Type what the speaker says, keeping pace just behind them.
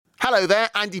Hello there,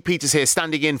 Andy Peters here,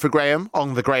 standing in for Graham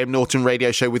on the Graham Norton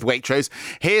radio show with Waitrose.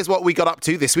 Here's what we got up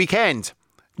to this weekend.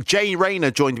 Rayner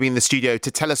joined me in the studio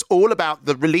to tell us all about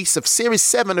the release of Series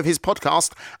 7 of his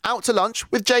podcast, Out to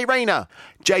Lunch with Rayner.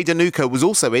 Jade Anouka was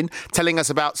also in, telling us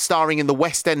about starring in the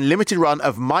West End limited run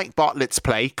of Mike Bartlett's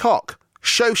play, Cock.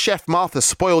 Show chef Martha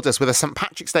spoiled us with a St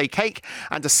Patrick's Day cake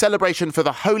and a celebration for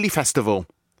the Holy Festival.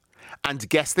 And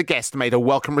Guess the Guest made a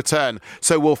welcome return,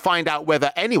 so we'll find out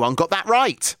whether anyone got that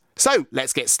right. So,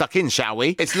 let's get stuck in, shall we?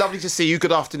 It's lovely to see you.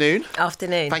 Good afternoon.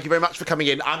 Afternoon. Thank you very much for coming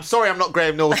in. I'm sorry I'm not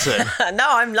Graham Norton. No,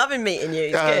 I'm loving meeting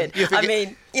you. It's good. I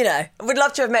mean, you know, I would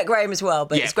love to have met Graham as well,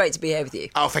 but it's great to be here with you.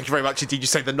 Oh, thank you very much indeed. You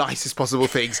say the nicest possible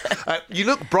things. You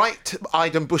look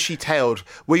bright-eyed and bushy-tailed.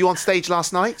 Were you on stage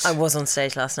last night? I was on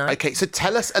stage last night. OK, so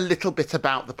tell us a little bit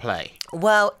about the play.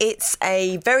 Well, it's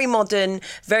a very modern,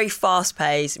 very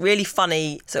fast-paced, really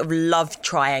funny sort of love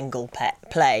triangle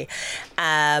play.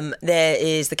 There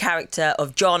is the character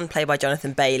of John, played by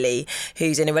Jonathan Bailey,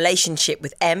 who's in a relationship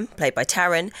with M, played by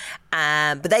Taryn,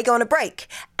 but they go on a break.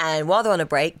 And while they're on a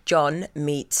break, John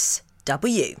meets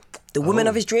W, the woman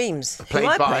of his dreams.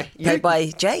 Played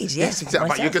by Jade, yes, exactly.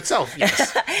 By your good self,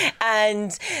 yes.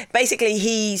 And basically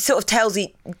he sort of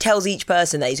tells each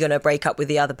person that he's going to break up with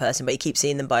the other person, but he keeps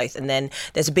seeing them both. And then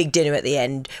there's a big dinner at the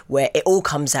end where it all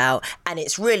comes out, and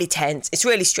it's really tense, it's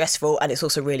really stressful, and it's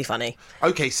also really funny.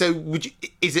 OK, so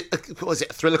is it a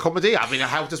thriller comedy? I mean,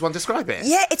 how does one describe it?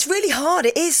 Yeah, it's really hard.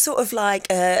 It is sort of like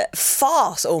a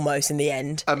farce almost in the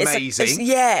end. Amazing.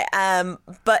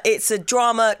 But it's a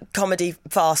drama, comedy,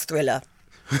 farce thriller.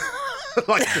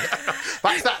 Like,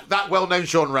 that's that well-known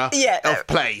genre of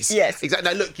plays. Yes. Exactly.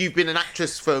 Now, look, you've been an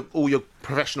actress for all your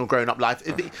professional grown-up life.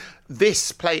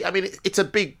 This play, I mean, it's a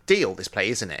big deal, this play,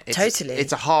 isn't it? Totally.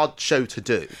 It's a hard show to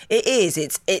do. It is.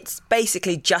 It's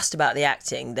basically just about the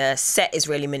acting. The set is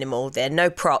really minimal. There are no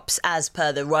props, as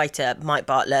per the writer, Mike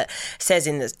Bartlett, says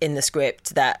in the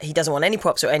script that he doesn't want any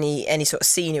props or any sort of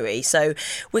scenery. So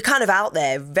we're kind of out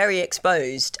there, very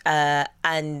exposed,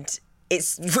 and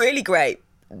it's really great,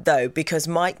 though, because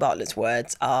Mike Bartlett's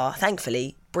words are,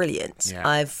 thankfully, brilliant. Yeah.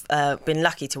 I've been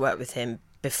lucky to work with him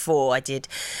before. I did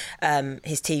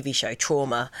his TV show,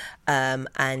 Trauma,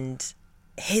 and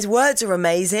his words are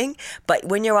amazing, but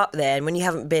when you're up there and when you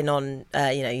haven't been on,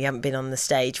 you haven't been on the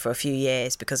stage for a few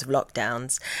years because of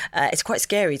lockdowns, it's quite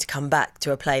scary to come back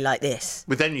to a play like this.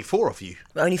 With only 4 of you?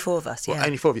 Only 4 of us, yeah. Well,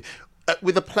 only 4 of you.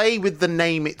 With a play with the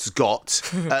name it's got,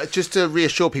 just to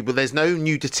reassure people, there's no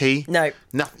nudity. No.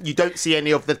 You don't see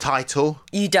any of the title.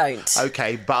 You don't.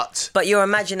 OK, but your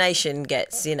imagination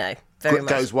gets, very much.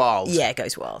 Goes wild. Yeah, it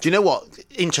goes wild. Do you know what?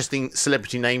 Interesting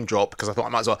celebrity name drop, because I thought I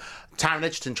might as well. Taryn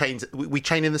Edgerton trains. We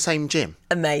train in the same gym.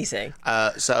 Amazing.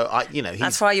 So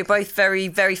that's why you're both very,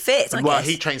 very fit. I guess.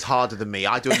 He trains harder than me.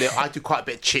 I do quite a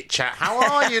bit of chit chat. How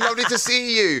are you? Lovely to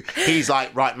see you. He's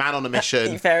like, right, man on a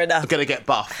mission. Fair enough. I'm gonna get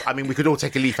buff. I mean, we could all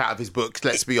take a leaf out of his book.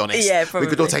 Let's be honest. Yeah, probably. We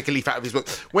could all take a leaf out of his book.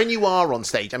 When you are on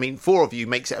stage, I mean, 4 of you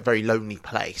makes it a very lonely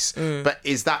place. But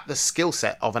is that the skill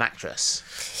set of an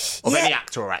actress, of any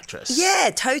actor or actress?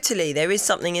 Yeah, totally. There is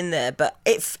something in there, but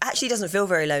it actually doesn't feel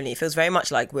very lonely. It feels very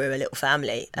much like we're a little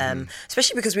family.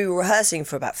 Especially because we were rehearsing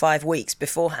for about 5 weeks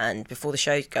beforehand, before the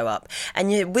shows go up.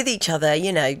 And you're with each other,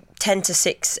 10 to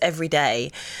 6 every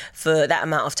day for that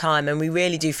amount of time. And we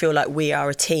really do feel like we are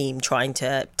a team trying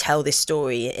to tell this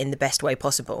story in the best way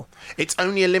possible. It's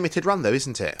only a limited run, though,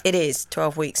 isn't it? It is,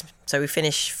 12 weeks. So we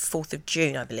finish 4th of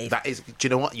June, I believe. That is, do you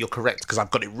know what? You're correct, because I've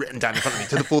got it written down in front of me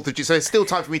to the 4th of June. So there's still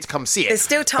time for me to come see it. There's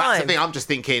still time. That's the thing. I'm just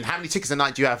thinking, how many tickets a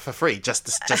night do you have for free? Just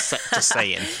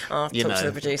saying. Talk to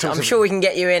the producer. I'm sure we can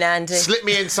get you in, Andy. Slip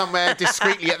me in somewhere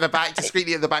discreetly at the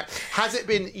back. Has it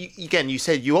been, again, you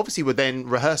said you obviously were then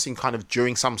rehearsing kind of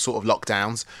during some sort of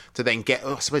lockdowns to then get,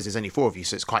 I suppose there's only 4 of you,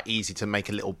 so it's quite easy to make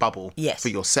a little bubble for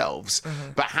yourselves.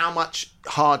 But how much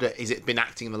harder is it been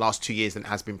acting in the last 2 years than it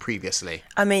has been previously?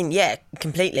 I mean, yeah,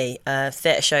 completely.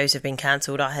 Theatre shows have been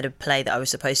cancelled. I had a play that I was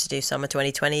supposed to do summer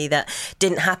 2020 that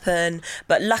didn't happen,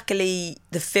 but luckily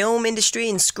the film industry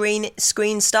and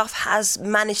screen stuff has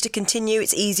managed to continue.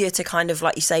 It's easier to kind of,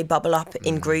 like you say, bubble up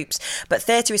in groups, but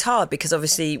theatre is hard because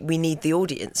obviously we need the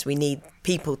audience, we need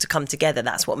people to come together.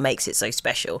 That's what makes it so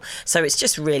special. So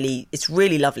it's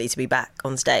really lovely to be back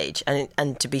on stage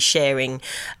and to be sharing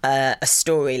a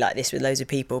story like this with loads of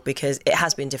people, because it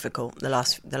has been difficult the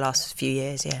last few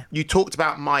years. Yeah. You talked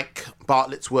about Mike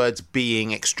Bartlett's words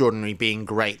being extraordinary, being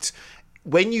great.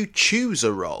 When you choose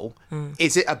a role,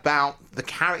 is it about the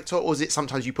character, or is it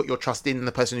sometimes you put your trust in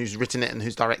the person who's written it and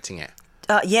who's directing it?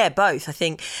 Yeah, both. I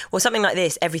think, something like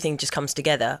this, everything just comes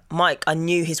together. Mike, I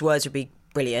knew his words would be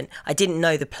brilliant. I didn't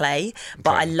know the play,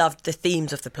 but I loved the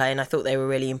themes of the play and I thought they were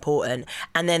really important.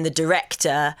 And then the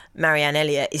director, Marianne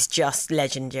Elliott, is just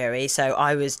legendary. So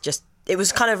it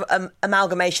was kind of an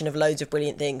amalgamation of loads of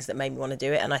brilliant things that made me want to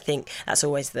do it. And I think that's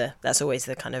always the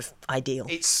kind of ideal.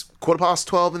 It's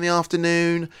 12:15 in the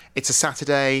afternoon. It's a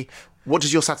Saturday. What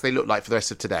does your Saturday look like for the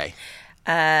rest of today?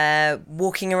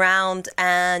 Walking around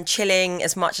and chilling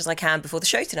as much as I can before the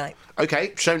show tonight.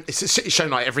 Okay, it's show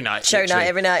night every night. Show night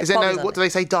every night. Is there what do they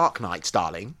say, dark nights,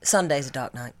 darling? Sunday's a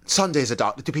dark night. Sunday's a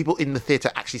dark. Do people in the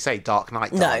theatre actually say dark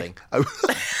night, darling? No.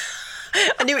 Oh.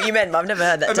 I knew what you meant, but I've never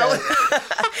heard that term.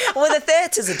 Well, the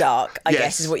theatres are dark, I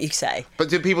guess, is what you say. But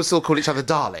do people still call each other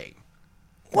darling?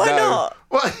 Why not?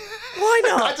 What? Why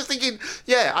not? I'm just thinking,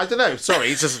 I don't know.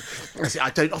 Sorry, it's just I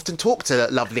don't often talk to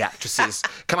lovely actresses.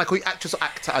 Can I call you actress or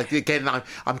actor? Again,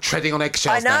 I'm treading on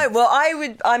eggshells. I know. Now. Well,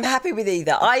 I'm happy with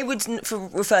either. I would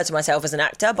refer to myself as an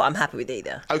actor, but I'm happy with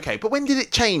either. Okay, but when did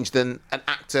it change? Then an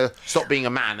actor stopped being a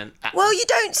man Well, you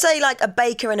don't say like a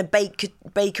baker and a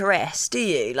bakeress, do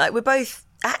you? Like we're both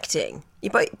acting.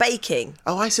 You're both baking.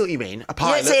 Oh, I see what you mean. A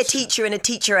pilot. You don't say a teacher and a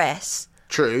teacheress.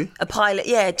 True. A pilot,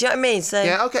 yeah. Do you know what I mean? So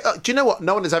yeah, okay. Do you know what?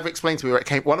 No one has ever explained to me where it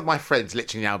came. One of my friends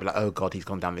literally now will be like, "Oh God, he's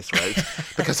gone down this road,"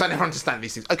 because I never understand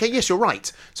these things. Okay, yes, you're right.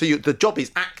 So the job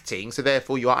is acting, so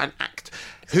therefore you are an act.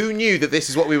 Who knew that this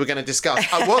is what we were going to discuss?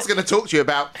 I was going to talk to you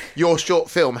about your short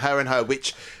film, Her and Her,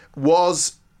 which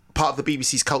was part of the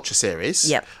BBC's Culture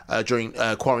series during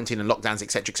quarantine and lockdowns,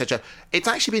 etc., etc. It's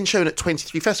actually been shown at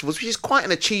 23 festivals, which is quite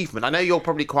an achievement. I know you're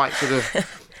probably quite sort of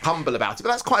humble about it, but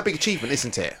that's quite a big achievement,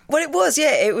 isn't it? Well, it was,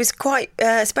 yeah. It was quite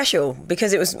special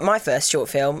because it was my first short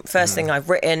film, first thing I've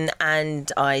written,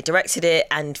 and I directed it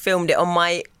and filmed it on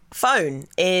my phone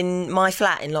in my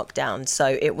flat in lockdown.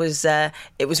 So it was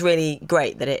really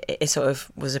great that it sort of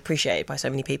was appreciated by so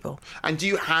many people. And do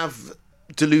you have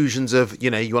delusions of, you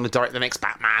want to direct the next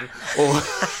Batman, or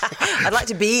I'd like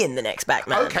to be in the next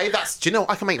Batman? Okay, do you know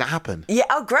what? I can make that happen. Yeah.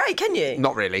 Oh, great. Can you?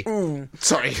 Not really.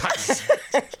 Sorry.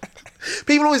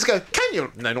 People always go, can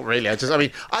you? No, not really. I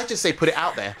just say put it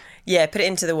out there. Yeah, put it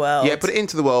into the world. Yeah, put it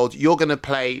into the world. You're going to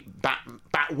play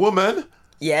Batwoman.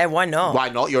 Yeah, why not? Why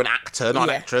not? You're an actor, not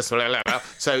an actress. Blah, blah, blah.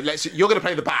 So you're going to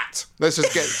play the Bat. Let's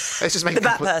just make the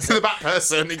Bat person. The Bat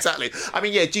person, exactly.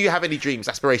 Do you have any dreams,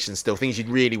 aspirations still, things you'd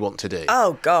really want to do?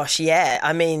 Oh gosh, yeah.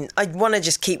 I want to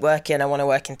just keep working. I want to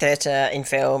work in theatre, in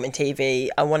film, in TV.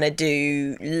 I want to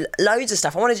do loads of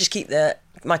stuff. I want to just keep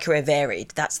my career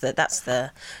varied. That's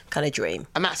the kind of dream.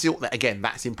 And that's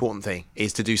the important thing,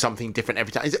 is to do something different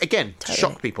every time. Again, to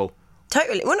shock people.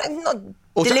 Totally. Well, not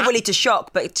deliberately to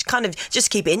shock, but to kind of just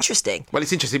keep it interesting. Well,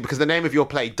 it's interesting because the name of your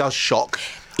play does shock.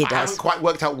 It does. I haven't quite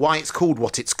worked out why it's called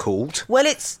what it's called. Well,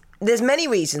 there's many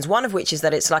reasons. One of which is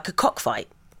that it's like a cockfight,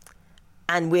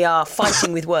 and we are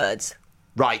fighting with words.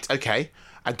 Right. Okay.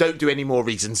 And don't do any more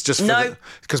reasons. Just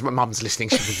because my mum's listening.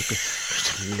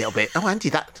 She'll be a little bit. Oh, Andy,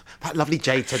 that lovely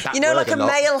Jade said that. Like a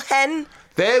male hen.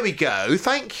 There we go.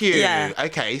 Thank you. Yeah.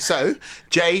 Okay, so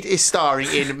Jade is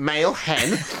starring in Male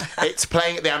Hen. It's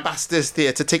playing at the Ambassadors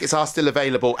Theatre. Tickets are still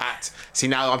available at... See,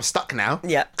 now I'm stuck now.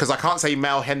 Yeah. Because I can't say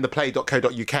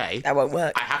malehentheplay.co.uk. That won't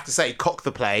work. I have to say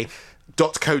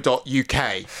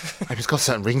cocktheplay.co.uk. It's got a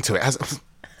certain ring to it, hasn't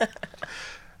it?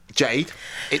 Jade,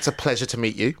 it's a pleasure to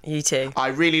meet you. You too. I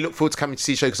really look forward to coming to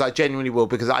see the show because I genuinely will,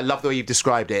 because I love the way you've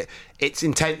described it. It's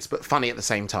intense but funny at the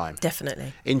same time.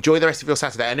 Definitely. Enjoy the rest of your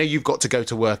Saturday. I know you've got to go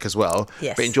to work as well.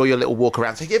 Yes. But enjoy your little walk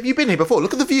around. So, have you been here before?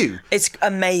 Look at the view. It's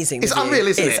amazing. It's unreal,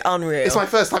 isn't it? It's unreal. It's my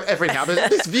first time ever in here. But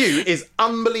this view is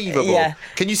unbelievable. Yeah.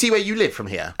 Can you see where you live from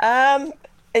here?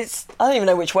 I don't even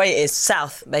know which way it is.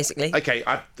 South, basically. Okay.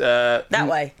 That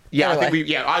way. Yeah,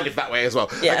 Anyway. I live that way as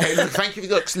well. Yeah. Okay, look, thank you.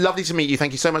 Look, it's lovely to meet you.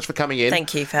 Thank you so much for coming in.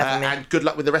 Thank you for having me. And good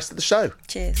luck with the rest of the show.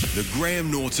 Cheers. The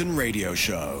Graham Norton Radio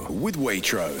Show with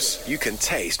Waitrose. You can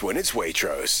taste when it's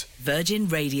Waitrose. Virgin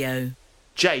Radio.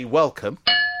 Jay, welcome.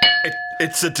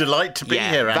 It's a delight to be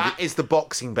here, Andy. That is the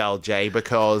boxing bell, Jay,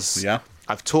 because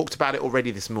I've talked about it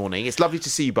already this morning. It's lovely to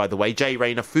see you, by the way. Jay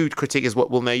Rayner, food critic is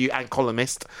what we'll know you, and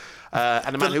columnist.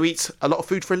 And a man who eats a lot of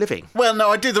food for a living. Well, no,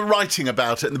 I do the writing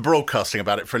about it and the broadcasting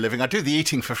about it for a living. I do the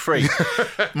eating for free.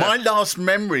 My last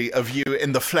memory of you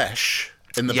in the flesh,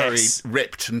 in the very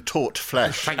ripped and taut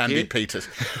flesh, Andy Peters,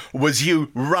 was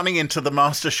you running into the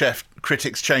MasterChef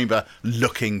critics' chamber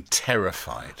looking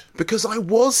terrified. Because I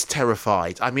was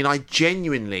terrified. I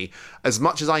genuinely, as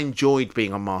much as I enjoyed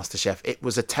being on MasterChef, it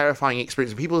was a terrifying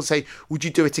experience. And people would say, would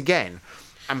you do it again?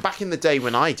 And back in the day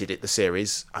when I did the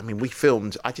series, I mean,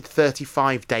 I did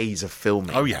 35 days of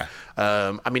filming. Oh, yeah.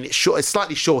 I mean, it's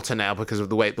slightly shorter now because of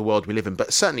the world we live in,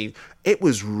 but certainly it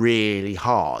was really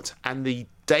hard. And the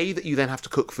day that you then have to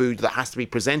cook food that has to be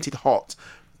presented hot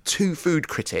to food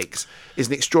critics is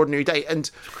an extraordinary day. And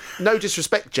no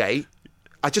disrespect, Jay,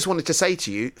 I just wanted to say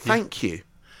to you, thank you.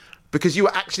 Because you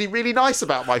were actually really nice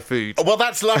about my food. Well,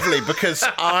 that's lovely, because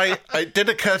it did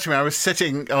occur to me, I was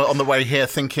sitting on the way here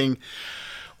thinking,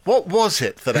 what was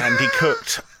it that Andy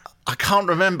cooked? I can't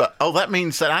remember. Oh, that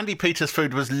means that Andy Peters'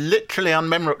 food was literally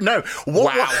unmemorable. No.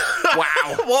 Wow.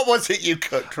 What was it you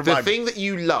cooked? The thing that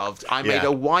you loved, I made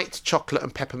a white chocolate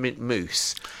and peppermint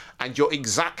mousse. And your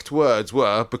exact words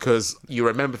were, because you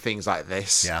remember things like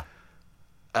this. Yeah.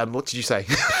 What did you say?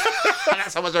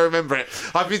 That's how much I remember it.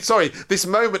 I've been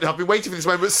waiting for this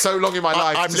moment so long in my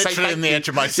life. I'm literally in the edge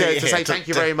of my seat. To say thank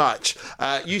you very much.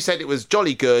 You said it was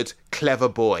jolly good, clever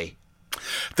boy.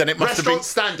 Then it must have been... Restaurant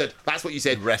standard. That's what you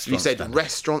said.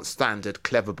 Restaurant standard,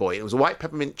 clever boy. It was a white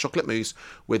peppermint chocolate mousse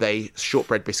with a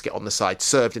shortbread biscuit on the side,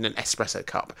 served in an espresso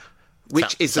cup.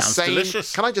 Which is the same...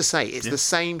 delicious. Can I just say, it's the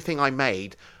same thing I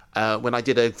made when I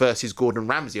did a versus Gordon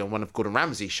Ramsay on one of Gordon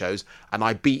Ramsay's shows, and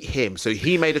I beat him. So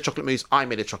he made a chocolate mousse, I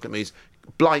made a chocolate mousse,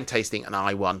 blind tasting, and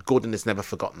I won. Gordon has never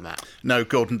forgotten that. No,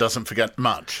 Gordon doesn't forget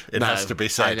much, it has to be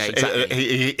said. I know,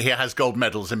 exactly. He has gold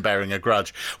medals in bearing a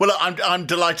grudge. Well, I'm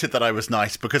delighted that I was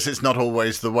nice, because it's not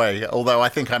always the way, although I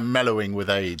think I'm mellowing with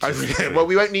age. Well,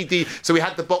 we won't need so we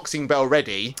had the boxing bell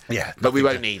ready, but we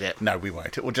won't need it. No, we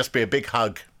won't. It will just be a big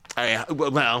hug. Oh, yeah.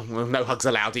 Well, no hugs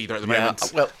allowed either at the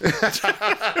moment. Well,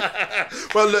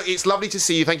 well, look, it's lovely to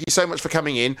see you. Thank you so much for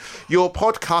coming in. Your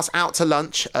podcast, Out to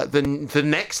Lunch, the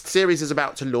next series is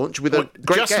about to launch with a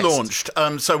great guest. Just launched.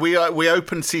 So we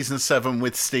opened season 7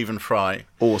 with Stephen Fry.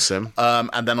 Awesome.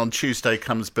 And then on Tuesday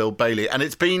comes Bill Bailey, and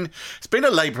it's been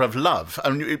a labour of love.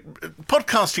 I mean,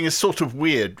 podcasting is sort of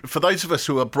weird for those of us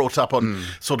who are brought up on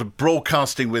sort of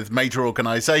broadcasting with major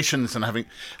organisations and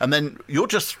then you're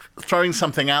just throwing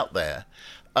something out there.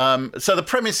 So the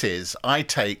premise is I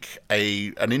take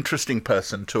an interesting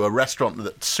person to a restaurant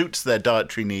that suits their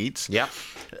dietary needs. Yeah.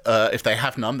 If they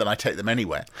have none, then I take them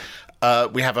anywhere.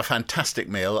 We have a fantastic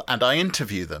meal, and I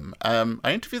interview them.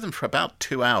 I interview them for about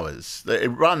 2 hours. It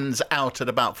runs out at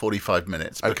about 45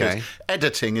 minutes because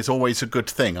editing is always a good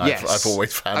thing. I've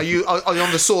always found. Are you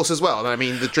on the sauce as well? I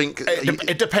mean, the drink.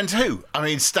 It depends who. I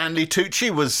mean, Stanley Tucci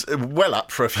was well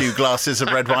up for a few glasses of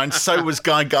red wine. So was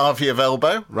Guy Garvey of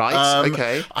Elbow. Right.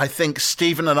 Okay. I think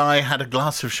Stephen and I had a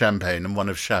glass of champagne and one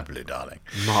of Chablis, darling.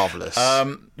 Marvellous.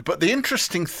 But the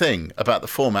interesting thing about the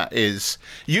format is,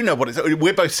 you know what it's...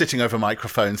 We're both sitting over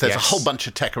microphones. There's a whole bunch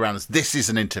of tech around us. This is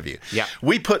an interview. Yeah.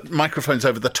 We put microphones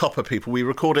over the top of people. We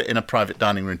record it in a private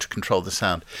dining room to control the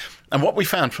sound. And what we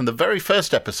found from the very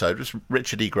first episode, was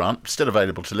Richard E. Grant, still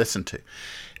available to listen to,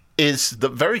 is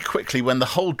that very quickly when the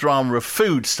whole drama of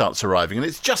food starts arriving, and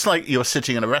it's just like you're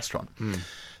sitting in a restaurant,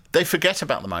 they forget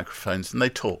about the microphones and they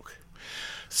talk.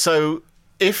 So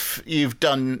if you've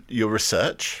done your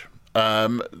research...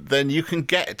 then you can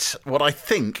get what I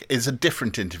think is a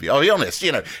different interview. I'll be honest,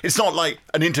 it's not like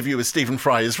an interview with Stephen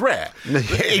Fry is rare.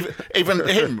 Even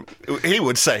him, he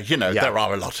would say, there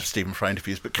are a lot of Stephen Fry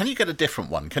interviews, but can you get a different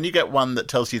one? Can you get one that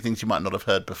tells you things you might not have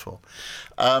heard before?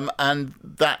 And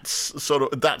that's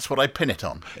what I pin it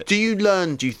on. Do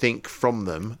you think, from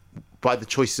them, by the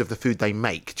choices of the food they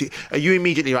make? Are you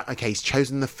immediately like, okay, he's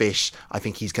chosen the fish, I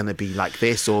think he's going to be like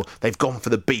this, or they've gone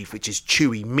for the beef, which is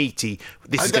chewy, meaty,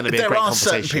 this is going to be a great conversation?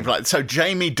 There are certain people so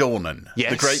Jamie Dornan,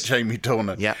 the great Jamie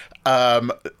Dornan,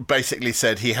 basically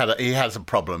said he has a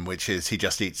problem, which is he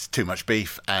just eats too much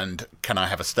beef, and can I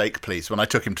have a steak, please? When I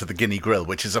took him to the Guinea Grill,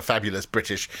 which is a fabulous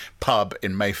British pub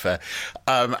in Mayfair,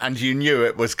 and you knew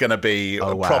it was going to be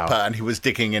proper, and he was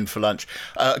digging in for lunch,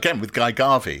 again with Guy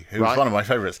Garvey, who was one of my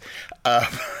favourites.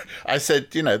 I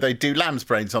said, they do lamb's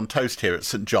brains on toast here at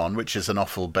St John, which is an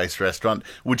offal-based restaurant.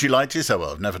 Would you like to? So,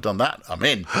 well, I've never done that. I'm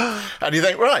in. And you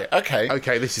think, right, okay.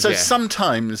 Okay, this is... So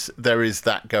sometimes there is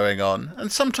that going on,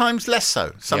 and sometimes less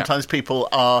so. Sometimes people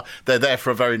they're there for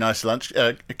a very nice lunch.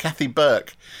 Kathy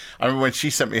Burke, I remember when she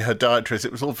sent me her dietaries,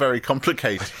 it was all very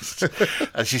complicated.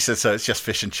 And she said, so it's just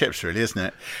fish and chips, really, isn't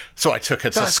it? So I took her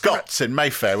to Scott's in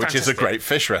Mayfair, which is a great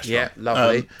fish restaurant. Yeah,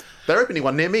 lovely. They're opening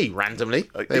one near me, randomly.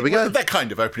 There we go. They're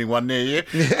kind of opening one near you.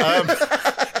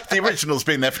 The original's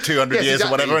been there for 200 years or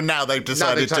whatever, and now they've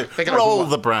decided to roll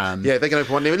the brand. Yeah, they're going to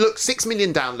open one near me. Look, 6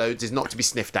 million downloads is not to be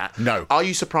sniffed at. No. Are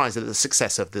you surprised at the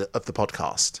success of the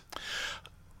podcast?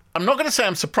 I'm not going to say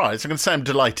I'm surprised. I'm going to say I'm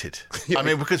delighted. I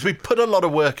mean, because we put a lot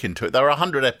of work into it. There are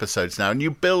 100 episodes now, and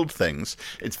you build things.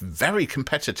 It's very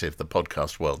competitive, the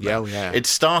podcast world now. Yeah. It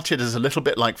started as a little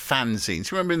bit like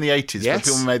fanzines. You remember in the 80s when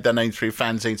people made their name through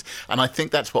fanzines? And I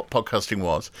think that's what podcasting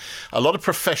was. A lot of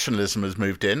professionalism has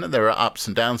moved in, and there are ups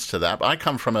and downs to that. But I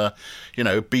come from a,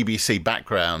 BBC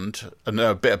background and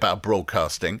know a bit about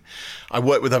broadcasting. I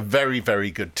work with a very,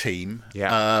 very good team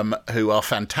who are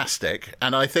fantastic.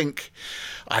 And I think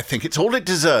it's all it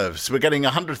deserves. We're getting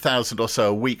 100,000 or so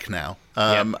a week now,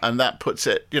 and that puts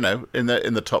it, in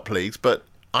the top leagues. But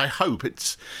I hope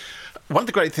it's one of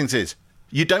the great things is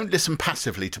you don't listen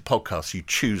passively to podcasts; you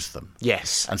choose them.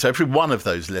 Yes, and so every one of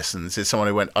those listens is someone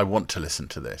who went, "I want to listen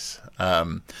to this."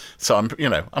 So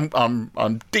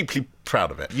I'm deeply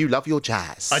proud of it. You love your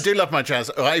jazz. I do love my jazz.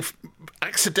 I've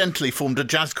accidentally formed a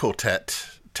jazz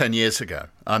quartet 10 years ago.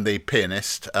 I'm the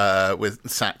pianist with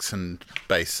sax and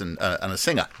bass and a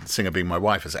singer. The singer being my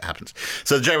wife, as it happens.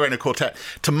 So the Jade Rayner Quartet.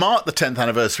 To mark the 10th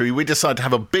anniversary, we decided to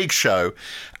have a big show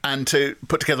and to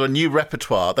put together a new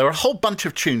repertoire. There were a whole bunch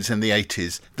of tunes in the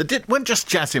 80s that weren't just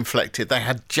jazz inflected. They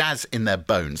had jazz in their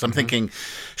bones. I'm thinking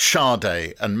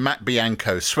Sade and Matt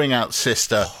Bianco, Swing Out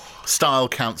Sister, Style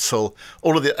Council,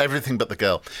 everything but the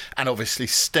girl, and obviously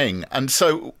Sting. And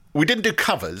so we didn't do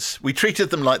covers. We treated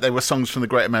them like they were songs from the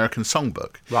Great American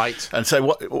Songbook. Right. And so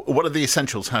what are the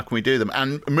essentials? How can we do them?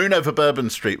 And Moon Over Bourbon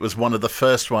Street was one of the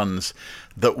first ones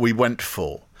that we went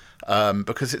for.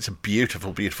 Because it's a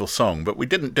beautiful, beautiful song, but we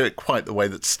didn't do it quite the way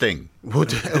that Sting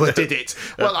did it.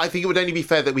 Well, I think it would only be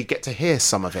fair that we get to hear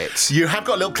some of it. You have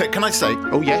got a little clip. Can I say?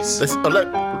 Oh, yes. Let's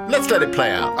let it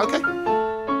play out. Okay.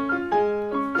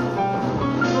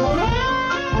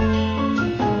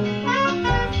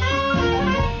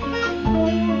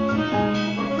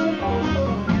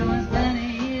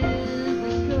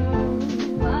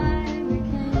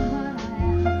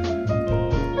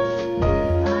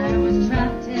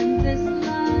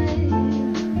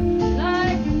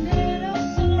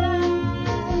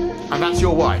 That's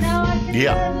your wife?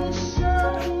 Yeah.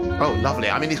 Oh, lovely.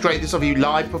 I mean, it's great. This is a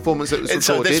live performance that was recorded.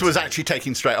 So this was actually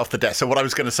taken straight off the desk. So what I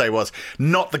was going to say was,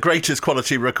 not the greatest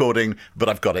quality recording, but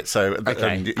I've got it. So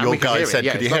your guy said,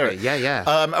 could you hear it? Yeah.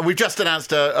 And we've just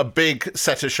announced a big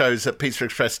set of shows at Pizza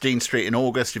Express, Dean Street in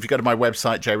August. If you go to my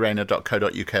website,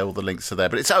 jrayner.co.uk, all the links are there.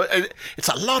 But it's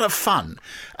a lot of fun.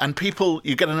 And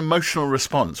you get an emotional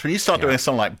response. When you start doing a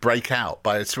song like Break Out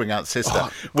by Swing Out Sister,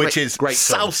 which is great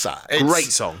salsa. Great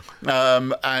song.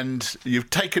 And you've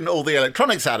taken all the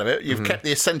electronics out of it. You've kept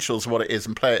the essentials of what it is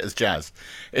and play it as jazz.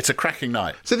 It's a cracking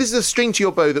night. So this is a string to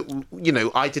your bow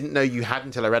that, I didn't know you had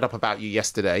until I read up about you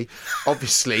yesterday.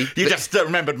 Obviously. You just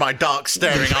remembered my dark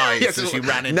staring eyes as you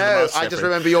ran into the No, I just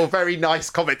remember your very nice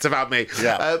comments about me.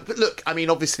 Yeah. But look, I mean,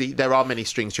 obviously there are many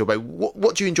strings to your bow.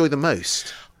 What do you enjoy the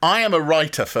most? I am a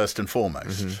writer first and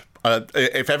foremost.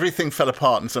 If everything fell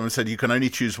apart and someone said you can only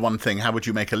choose one thing, how would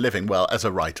you make a living? Well, as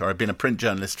a writer, I've been a print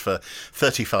journalist for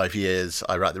 35 years.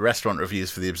 I write the restaurant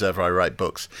reviews for The Observer. I write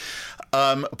books.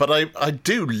 But I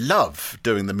do love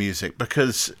doing the music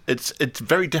because it's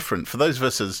very different. For those of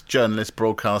us as journalists,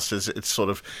 broadcasters, it's sort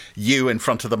of you in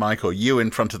front of the mic or you in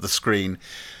front of the screen.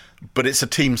 But it's a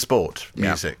team sport,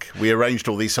 music. Yeah. We arranged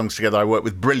all these songs together. I work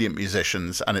with brilliant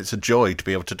musicians, and it's a joy to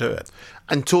be able to do it.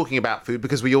 And talking about food,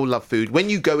 because we all love food, when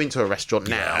you go into a restaurant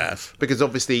now, because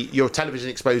obviously your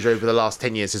television exposure over the last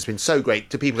 10 years has been so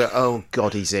great, do people go, oh,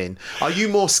 God, he's in? Are you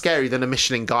more scary than a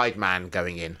Michelin guide man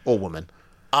going in, or woman?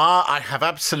 I have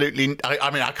absolutely... I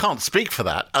mean, I can't speak for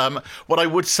that. What I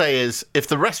would say is, if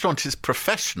the restaurant is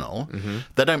professional,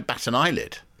 they don't bat an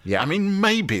eyelid. Yeah. I mean,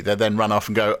 maybe they then run off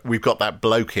and go, we've got that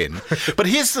bloke in. But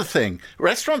here's the thing.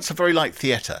 Restaurants are very like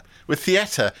theatre. With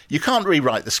theatre, you can't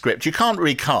rewrite the script. You can't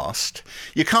recast.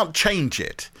 You can't change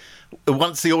it.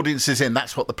 Once the audience is in,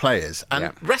 that's what the play is.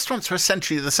 And restaurants are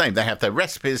essentially the same. They have their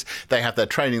recipes, they have their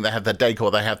training, they have their decor,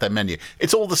 they have their menu.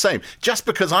 It's all the same. Just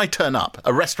because I turn up,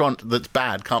 a restaurant that's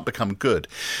bad can't become good.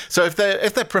 So if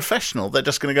they're professional, they're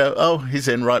just going to go, oh, he's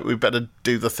in, right, we better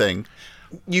do the thing.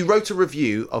 You wrote a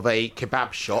review of a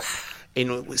kebab shop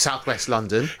in southwest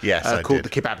London called The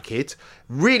Kebab Kid.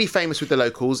 Really famous with the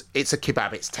locals. It's a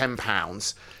kebab. It's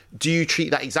 £10. Do you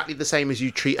treat that exactly the same as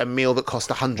you treat a meal that cost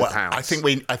 £100? Well,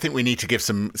 I think we need to give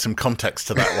some context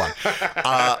to that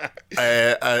one.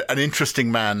 An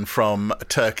interesting man from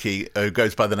Turkey who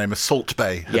goes by the name of Salt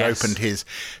Bay had opened his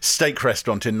steak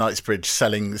restaurant in Knightsbridge,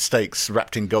 selling steaks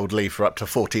wrapped in gold leaf for up to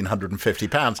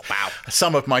 £1,450. Wow!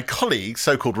 Some of my colleagues,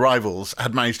 so-called rivals,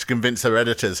 had managed to convince their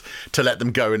editors to let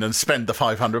them go in and spend the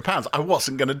 £500. I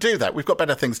wasn't going to do that. We've got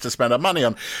better things to spend our money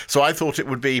on. So I thought it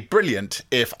would be brilliant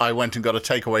if I went and got a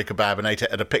takeaway takeaway kebab and ate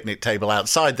it at a picnic table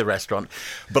outside the restaurant,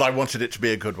 but I wanted it to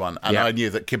be a good one. And I knew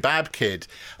that Kebab Kid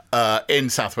in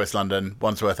southwest London,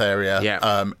 Wandsworth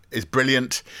area, is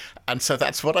brilliant. And so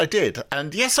that's what I did.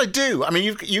 And yes, I do. I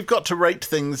mean, you've got to rate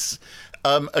things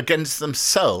against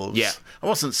themselves. Yeah. I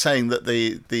wasn't saying that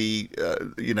the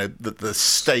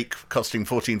steak costing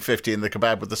 $14.50 and the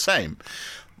kebab were the same.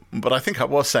 But I think I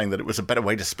was saying that it was a better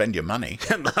way to spend your money.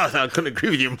 I couldn't agree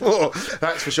with you more.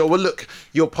 That's for sure. Well, look,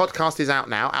 your podcast is out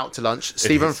now, Out to Lunch.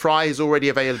 Stephen Fry is already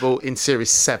available in Series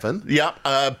 7.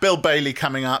 Yep. Bill Bailey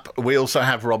coming up. We also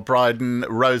have Rob Brydon,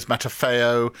 Rose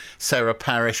Matafeo, Sarah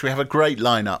Parrish. We have a great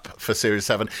lineup for Series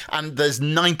 7. And there's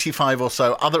 95 or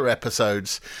so other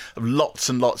episodes of lots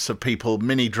and lots of people.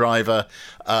 Minnie Driver,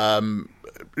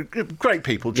 great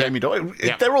people, Jamie Doyle.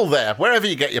 They're all there, wherever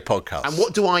you get your podcast. And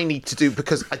what do I need to do?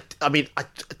 Because,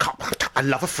 I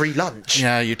love a free lunch.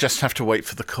 Yeah, you just have to wait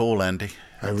for the call, Andy.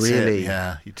 Oh, really?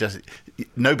 Yeah.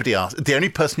 Nobody asked. The only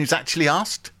person who's actually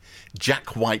asked,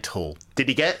 Jack Whitehall. Did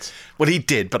he get? Well, he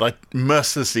did, but I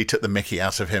mercilessly took the mickey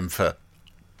out of him for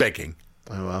begging.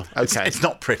 Oh, well. Okay. It's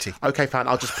not pretty. Okay, fine.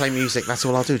 I'll just play music. That's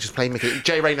all I'll do. Just play Mickey.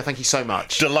 Jay Rayner, thank you so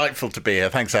much. Delightful to be here.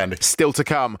 Thanks, Andy. Still to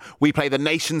come, we play the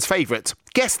nation's favourite,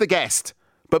 Guess the Guest.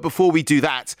 But before we do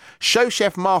that, show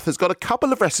chef Martha's got a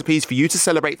couple of recipes for you to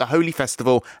celebrate the Holy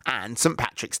Festival and St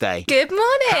Patrick's Day. Good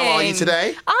morning. How are you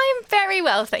today? I'm very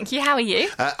well, thank you. How are you?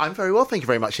 I'm very well, thank you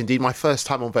very much indeed. My first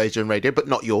time on Virgin Radio, but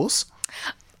not yours.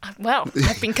 Well,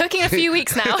 I've been cooking a few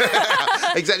weeks now.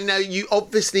 Exactly. Now, you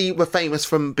obviously were famous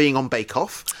from being on Bake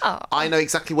Off. Oh. I know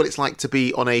exactly what it's like to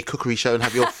be on a cookery show and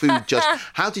have your food judged.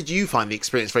 How did you find the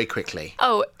experience very quickly?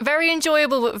 Oh, very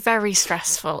enjoyable, but very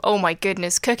stressful. Oh my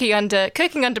goodness, cooking under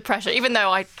pressure. Even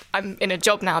though I'm in a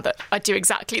job now that I do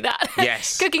exactly that.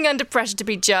 Yes. Cooking under pressure to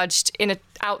be judged in an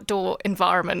outdoor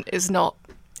environment is not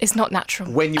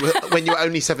natural. When you were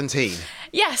only 17.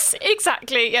 Yes,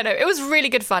 exactly. It was really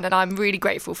good fun, and I'm really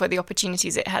grateful for the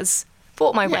opportunities it has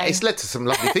brought my way. It's led to some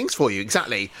lovely things for you,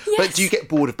 exactly. Yes. But do you get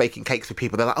bored of baking cakes with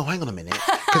people? They're like, oh, hang on a minute.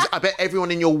 Because I bet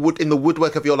everyone in the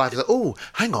woodwork of your life is like, oh,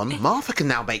 hang on, Martha can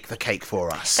now make the cake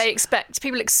for us.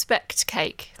 People expect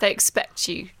cake. They expect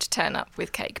you to turn up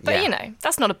with cake. But,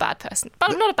 that's not a bad person.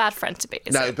 But not a bad friend to be,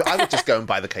 is it? But I would just go and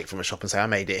buy the cake from a shop and say, I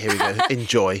made it, here we go,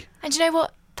 enjoy. And you know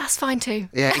what? That's fine too.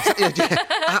 Yeah, exactly.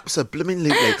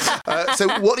 Absolutely. So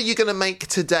what are you going to make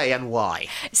today and why?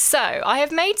 So I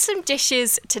have made some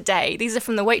dishes today. These are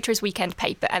from the Waitrose Weekend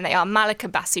paper, and they are Malika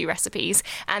Basu recipes,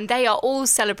 and they are all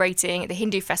celebrating the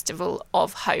Hindu festival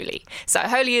of Holi. So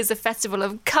Holi is a festival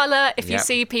of colour. If you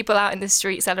see people out in the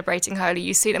street celebrating Holi,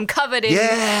 you see them covered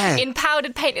in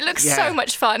powdered paint. It looks so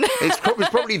much fun. It's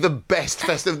probably the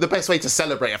best way to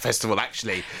celebrate a festival,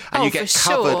 actually. And you get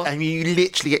covered, and you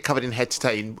literally get covered in head to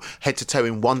toe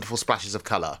in wonderful splashes of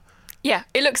colour. Yeah,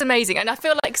 it looks amazing. And I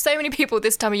feel like so many people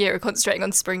this time of year are concentrating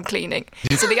on spring cleaning.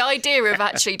 So the idea of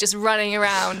actually just running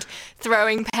around,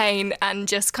 throwing paint, and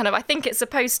just I think it's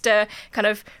supposed to kind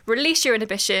of release your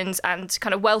inhibitions and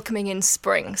kind of welcoming in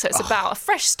spring. So it's about a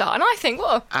fresh start. And I think,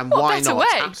 what better way?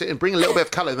 Absolutely. And bring a little bit of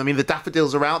colour. I mean, the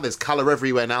daffodils are out. There's colour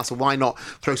everywhere now. So why not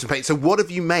throw some paint? So what have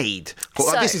you made?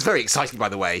 This is very exciting, by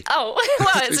the way. Oh,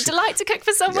 well, it's a delight to cook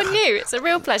for someone new. It's a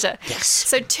real pleasure. Yes.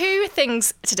 So 2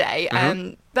 things today.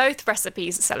 Both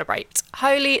recipes celebrate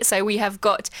Holi. So we have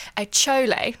got a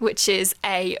chole, which is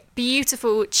a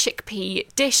beautiful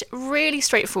chickpea dish, really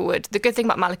straightforward. The good thing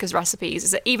about Malika's recipes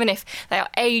is that even if they are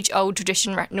age-old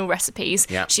traditional recipes,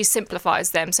 she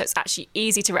simplifies them, so it's actually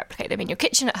easy to replicate them in your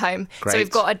kitchen at home. Great. So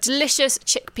we've got a delicious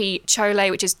chickpea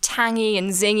chole, which is tangy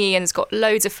and zingy and it's got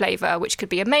loads of flavour, which could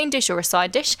be a main dish or a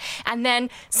side dish. And then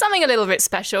something a little bit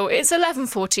special. It's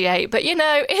 11:48, but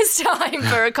it's time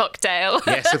for a cocktail.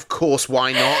 Yes, of course,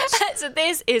 why not? So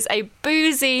this is a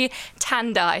boozy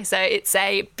tandai. So it's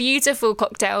a beautiful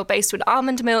cocktail based with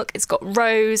almond milk. It's got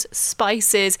rose,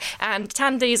 spices, and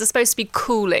tandis are supposed to be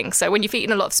cooling. So when you've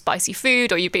eaten a lot of spicy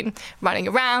food or you've been running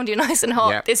around, you're nice and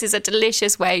hot, this is a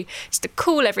delicious way just to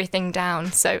cool everything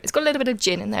down. So it's got a little bit of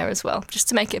gin in there as well, just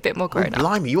to make it a bit more grown up.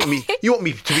 Blimey, you want me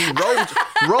to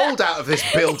be rolled out of this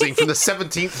building from the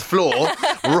 17th floor,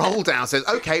 rolled down, says,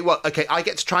 okay, I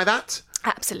get to try that?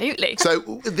 Absolutely.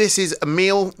 So this is a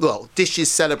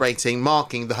dishes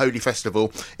marking the Holy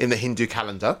Festival in the Hindu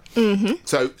calendar. Mm-hmm.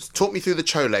 So talk me through the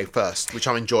chole first, which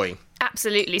I'm enjoying.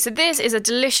 Absolutely. So this is a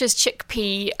delicious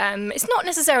chickpea. It's not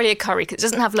necessarily a curry because it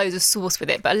doesn't have loads of sauce with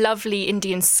it, but a lovely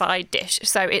Indian side dish.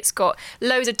 So it's got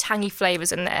loads of tangy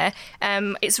flavours in there.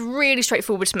 It's really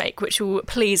straightforward to make, which will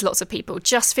please lots of people.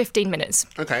 Just 15 minutes.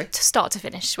 Okay. To start to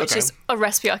finish, which is a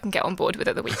recipe I can get on board with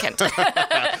at the weekend.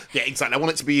 Yeah, exactly. I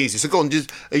want it to be easy. So go on,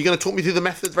 are you going to talk me through the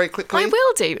method very quickly? I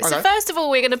will do. Okay. So first of all,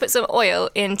 we're going to put some oil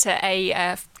into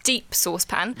a deep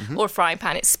saucepan or a frying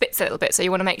pan. It spits a little bit, so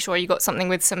you want to make sure you got something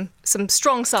with some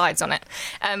strong sides on it.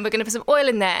 We're going to put some oil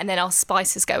in there, and then our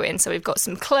spices go in. So we've got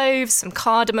some cloves, some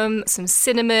cardamom, some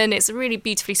cinnamon. It's a really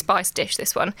beautifully spiced dish,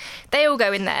 this one. They all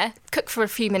go in there, cook for a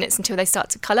few minutes until they start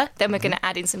to colour. Then we're going to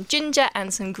add in some ginger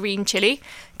and some green chilli.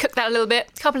 Cook that a little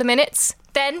bit, couple of minutes.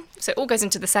 Then, so it all goes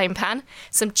into the same pan,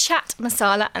 some chaat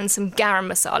masala and some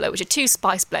garam masala, which are 2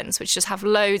 spice blends, which just have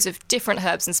loads of different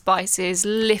herbs and spices,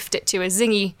 lift it to a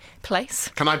zingy place.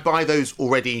 Can I buy those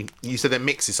already? You said they're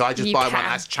mixes, so I just buy one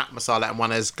as chaat masala and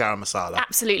one as garam masala?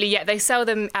 Absolutely, yeah. They sell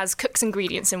them as cook's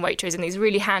ingredients in Waitrose in these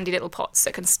really handy little pots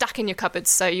that can stack in your cupboards,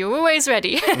 so you're always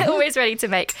ready, always ready to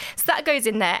make. So that goes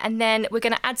in there, and then we're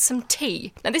going to add some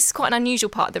tea. Now, this is quite an unusual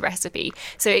part of the recipe.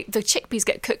 So the chickpeas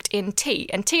get cooked in tea,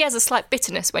 and tea has a slight bitterness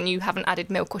when you haven't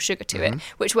added milk or sugar to it,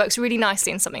 which works really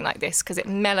nicely in something like this because it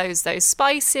mellows those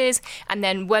spices. And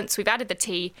then once we've added the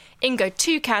tea, in go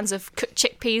 2 cans of cooked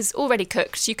chickpeas, already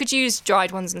cooked. You could use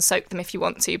dried ones and soak them if you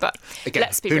want to, but again,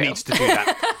 let's be who real. needs to do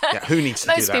that? Yeah, who needs to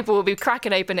do that? Most people will be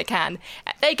cracking open a can.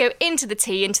 They go into the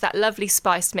tea, into that lovely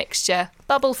spiced mixture,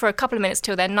 bubble for a couple of minutes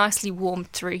till they're nicely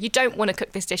warmed through. You don't want to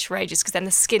cook this dish for ages because then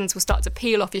the skins will start to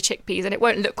peel off your chickpeas and it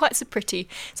won't look quite so pretty.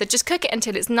 So just cook it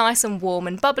until it's nice and warm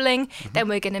and bubbling. Then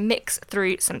we're going to mix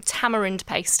through some tamarind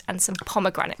paste and some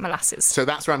pomegranate molasses. So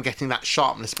that's where I'm getting that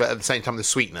sharpness, but at the same time the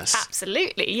sweetness.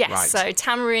 Absolutely, yes. Right. So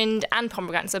tamarind and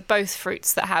pomegranates are both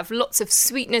fruits that have lots of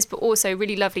sweetness, but also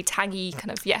really lovely, tangy,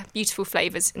 kind of, beautiful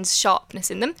flavours and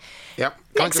sharpness in them. Yep.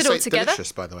 Mix it all together.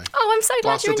 Delicious, by the way. Oh, I'm so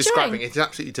glad While still you're enjoying. describing it, it's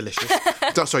absolutely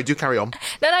delicious. Sorry, do carry on.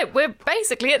 No, we're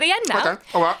basically at the end now. Okay,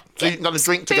 all right. So you've done a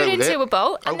drink to go with it. Spoon into a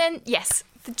bowl, and then, yes,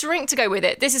 the drink to go with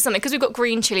it. This is something, because we've got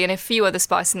green chilli and a few other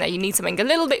spices in there, you need something a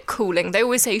little bit cooling. They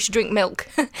always say you should drink milk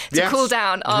to cool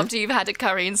down after you've had a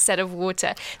curry instead of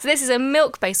water. So this is a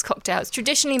milk-based cocktail. It's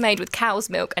traditionally made with cow's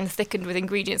milk and thickened with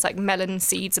ingredients like melon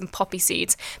seeds and poppy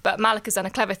seeds. But Malika's done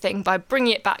a clever thing by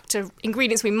bringing it back to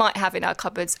ingredients we might have in our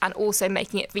cupboards and also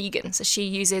making it vegan. So she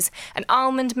uses an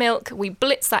almond milk. We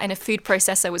blitz that in a food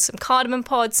processor with some cardamom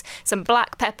pods, some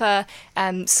black pepper,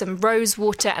 some rose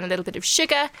water and a little bit of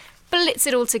sugar. Blitz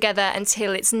it all together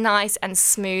until it's nice and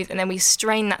smooth, and then we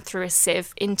strain that through a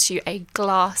sieve into a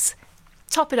glass.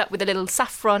 Top it up with a little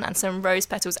saffron and some rose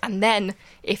petals, and then,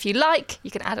 if you like,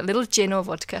 you can add a little gin or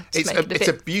vodka. It's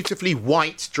a beautifully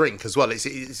white drink as well.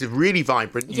 It's really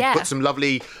vibrant. You put some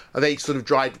lovely, are they sort of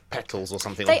dried petals or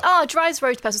something? They are dried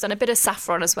rose petals and a bit of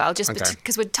saffron as well, just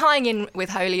because we're tying in with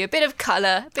Holy, a bit of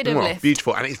colour, a bit of lift.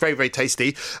 Beautiful, and it's very, very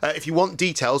tasty. If you want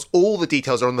details, all the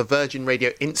details are on the Virgin Radio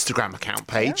Instagram account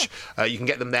page. You can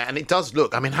get them there, and it does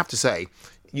look, I mean, I have to say,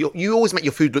 you always make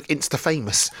your food look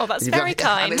Insta-famous. Oh, that's very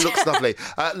kind. And it looks lovely.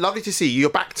 Lovely to see you. You're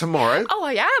back tomorrow. Oh,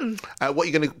 I am. What are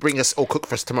you going to bring us or cook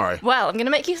for us tomorrow? Well, I'm going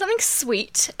to make you something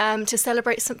sweet to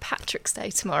celebrate St. Patrick's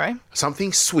Day tomorrow.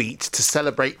 Something sweet to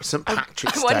celebrate St.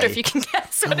 Patrick's Day? I wonder if you can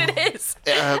guess what it is.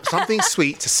 Something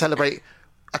sweet to celebrate...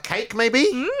 A cake, maybe?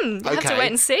 You have to wait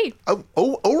and see. Oh,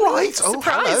 all right.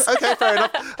 Surprise. Hello. Okay, fair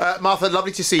enough. Martha,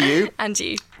 lovely to see you. And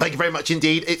you. Thank you very much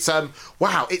indeed. It's,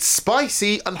 wow, it's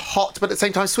spicy and hot, but at the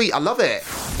same time sweet. I love it.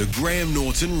 The Graham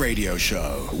Norton Radio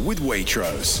Show with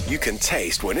Waitrose. You can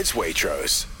taste when it's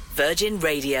Waitrose. Virgin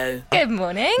Radio. Good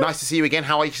morning. Nice to see you again.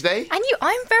 How are you today? And you,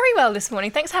 I'm very well this morning.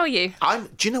 Thanks. How are you?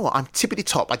 Do you know what? I'm tippity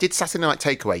top. I did Saturday night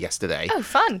takeaway yesterday. Oh,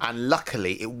 fun. And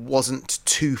luckily, it wasn't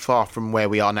too far from where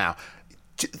we are now.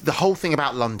 The whole thing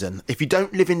about London, if you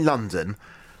don't live in London,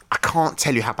 I can't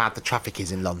tell you how bad the traffic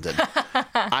is in London.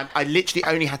 I literally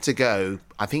only had to go,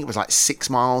 I think it was like 6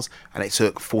 miles, and it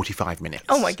took 45 minutes.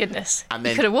 Oh, my goodness. And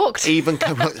then you could have walked.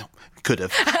 Could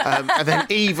have. And then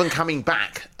even coming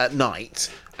back at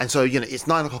night, and so, it's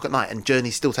 9 o'clock at night, and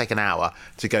journeys still take an hour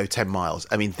to go 10 miles.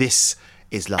 I mean, this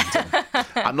is London.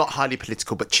 I'm not highly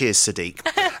political, but cheers, Sadiq.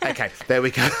 Okay, there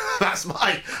we go. That's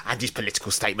my Andy's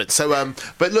political statement. So,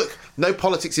 but look, no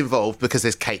politics involved because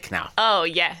there's cake now. Oh,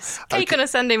 yes. Cake on a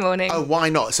Sunday morning. Oh, why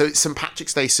not? So it's St.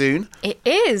 Patrick's Day soon. It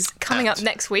is coming up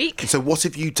next week. So what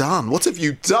have you done?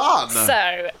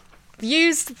 So,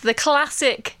 used the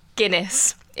classic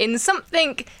Guinness in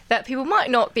something that people might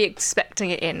not be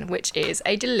expecting it in, which is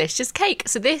a delicious cake.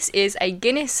 So this is a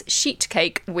Guinness sheet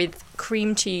cake with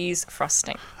cream cheese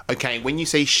frosting. Okay, when you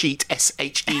say sheet,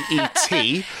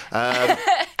 S-H-E-E-T,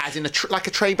 As in like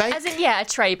a tray bake? As in, a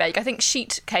tray bake. I think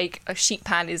sheet cake, a sheet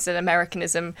pan is an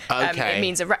Americanism. Okay. It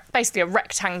means basically a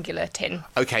rectangular tin.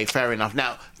 Okay, fair enough.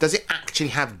 Now, does it actually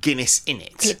have Guinness in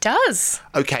it? It does.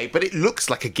 Okay, but it looks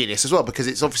like a Guinness as well because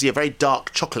it's obviously a very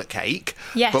dark chocolate cake.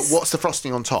 Yes. But what's the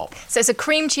frosting on top? So it's a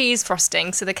cream cheese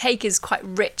frosting, so the cake is quite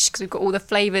rich because we've got all the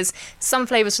flavours, some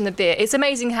flavours from the beer. It's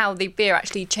amazing how the beer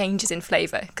actually changes in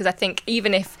flavour because I think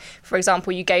even if, for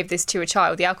example, you gave this to a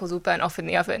child, the alcohol's all burnt off in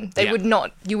the oven,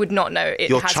 you would not know it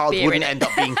Your has child beer wouldn't in it. end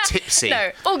up being tipsy.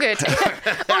 No, all good.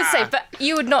 Honestly, but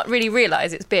you would not really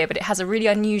realise it's beer, but it has a really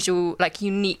unusual, like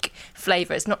unique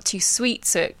flavour. It's not too sweet,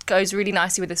 so it goes really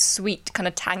nicely with a sweet kind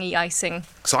of tangy icing.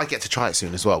 So I get to try it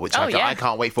soon as well, which I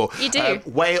can't wait for. You do.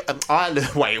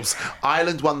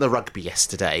 Ireland won the rugby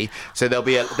yesterday, so there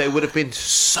would have been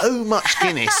so much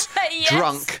Guinness Yes.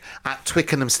 drunk at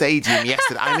Twickenham Stadium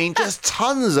yesterday. I mean, just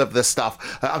tons of the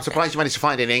stuff. I'm surprised you managed to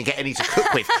find any and get any to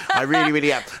cook with. I really,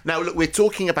 really am. Now, look, we're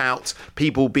talking about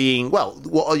people being,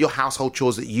 what are your household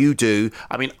chores that you do?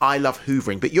 I mean, I love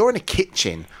hoovering, but you're in a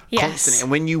kitchen constantly.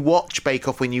 And when you watch Bake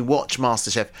Off, when you watch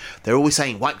MasterChef, they're always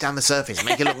saying, wipe down the surface,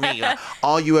 make it look neat.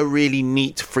 Are you a really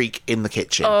neat freak in the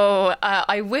kitchen? Oh,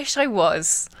 I wish I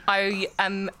was. I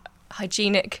am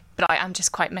hygienic, but I am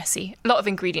just quite messy. A lot of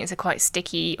ingredients are quite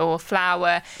sticky or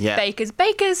flour. Yeah. Baking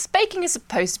is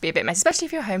supposed to be a bit messy, especially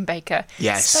if you're a home baker.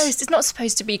 Yes. It's not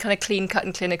supposed to be kind of clean cut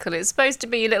and clinical. It's supposed to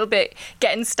be a little bit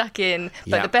getting stuck in.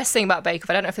 But the best thing about Bake Off,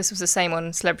 I don't know if this was the same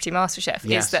on Celebrity MasterChef,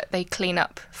 is that they clean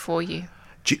up for you.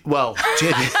 Jade, It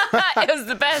was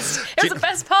the best. It was the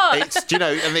best part.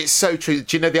 And it's so true.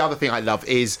 Do you know the other thing I love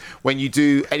is when you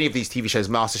do any of these TV shows,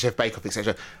 MasterChef, Bake Off,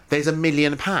 etc. There's a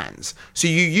million pans, so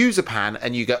you use a pan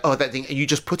and you go, that thing, and you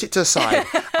just put it to the side,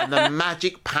 and the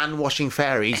magic pan washing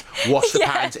fairies wash the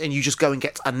pans, and you just go and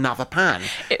get another pan.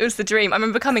 It was the dream. I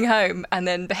remember coming home and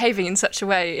then behaving in such a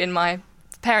way in my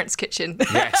parents' kitchen.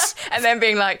 Yes. And then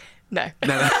being like, no.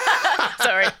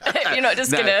 Sorry, you're not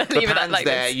just going to leave it up like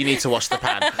there. this. You need to wash the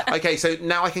pan. Okay, so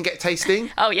now I can get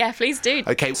tasting? Oh, yeah, please do.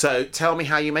 Okay, so tell me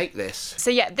how you make this.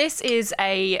 So, this is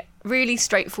a really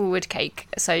straightforward cake.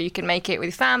 So you can make it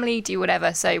with family, do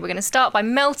whatever. So we're going to start by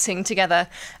melting together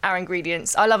our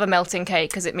ingredients. I love a melting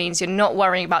cake because it means you're not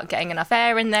worrying about getting enough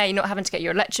air in there. You're not having to get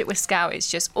your electric whisk out.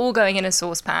 It's just all going in a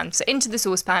saucepan. So into the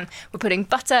saucepan, we're putting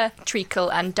butter,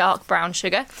 treacle and dark brown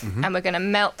sugar. And we're going to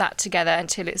melt that together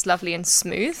until it's lovely and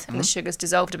smooth and the sugar's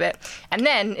dissolved a bit. And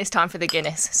then it's time for the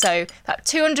Guinness. So about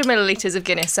 200 millilitres of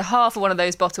Guinness, so half of one of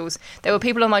those bottles. There were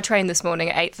people on my train this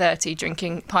morning at 8:30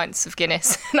 drinking pints of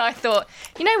Guinness. And I thought,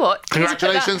 you know what?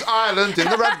 Congratulations, Ireland in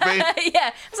the rugby.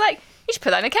 I was like, you should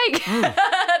put that in a cake.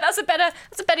 That's a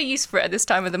better use for it at this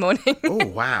time of the morning. Oh,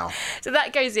 wow. So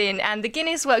that goes in, and the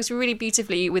Guinness works really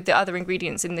beautifully with the other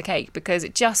ingredients in the cake because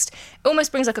it just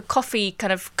almost brings like a coffee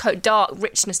kind of dark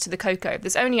richness to the cocoa.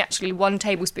 There's only actually 1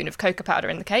 tablespoon of cocoa powder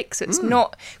in the cake, so it's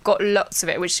not got lots of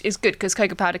it, which is good because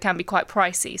cocoa powder can be quite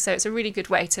pricey. So it's a really good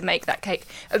way to make that cake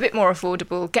a bit more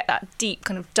affordable, get that deep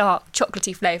kind of dark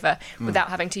chocolatey flavour without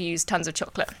having to use tons of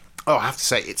chocolate. Oh, I have to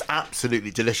say, it's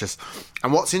absolutely delicious.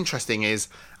 And what's interesting is,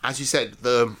 as you said,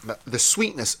 the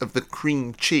sweetness of the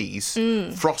cream cheese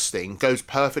frosting goes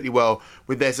perfectly well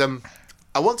with there's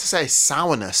I want to say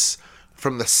sourness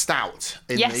from the stout,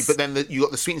 but then you got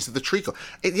the sweetness of the treacle.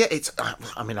 I've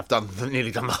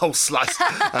nearly done the whole slice.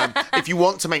 If you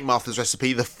want to make Martha's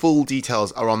recipe, the full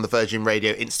details are on the Virgin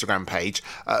Radio Instagram page,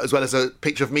 as well as a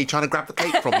picture of me trying to grab the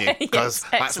cake from you, because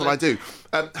that's what I do.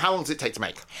 How long does it take to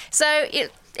make? So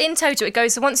in total, it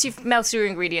goes, so once you've melted your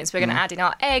ingredients, we're going to add in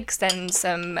our eggs, then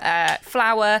some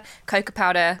flour, cocoa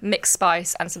powder, mixed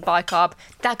spice, and some bicarb.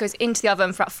 That goes into the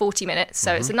oven for about 40 minutes,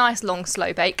 so it's a nice long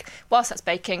slow bake. Whilst that's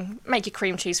baking, make your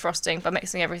cream cheese frosting by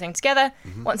mixing everything together.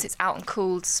 Once it's out and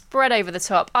cooled, spread over the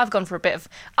top. I've gone for a bit of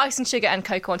icing sugar and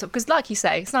cocoa on top, because like you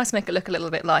say, it's nice to make it look a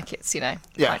little bit like it's,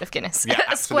 pint of Guinness. Yeah,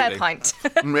 a square pint.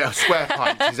 A square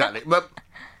pint, exactly. But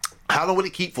how long will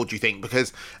it keep for, do you think?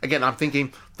 Because, again, I'm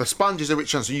thinking the sponge is a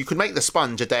rich one, so you could make the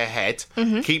sponge a day ahead,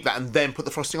 keep that, and then put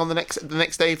the frosting on the next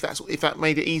day if that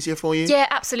made it easier for you? Yeah,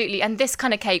 absolutely. And this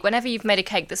kind of cake, whenever you've made a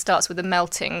cake that starts with the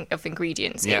melting of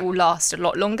ingredients, it will last a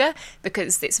lot longer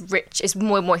because it's rich, it's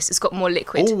more moist, it's got more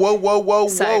liquid. Oh, whoa.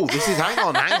 This is, hang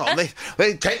on.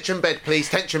 Tension bed, please,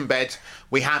 tension bed.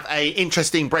 We have a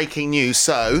interesting breaking news,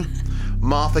 so...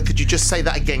 Martha, could you just say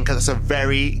that again? Because that's a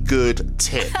very good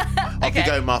tip. Off you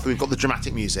go, Martha. We've got the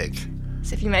dramatic music.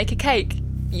 So if you make a cake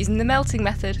using the melting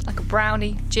method, like a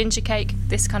brownie, ginger cake,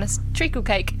 this kind of treacle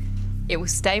cake, it will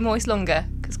stay moist longer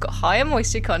because it's got higher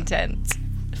moisture content.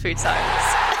 Food science.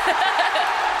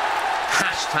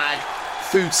 Hashtag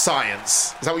Food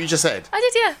science. Is that what you just said? I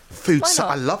did, yeah.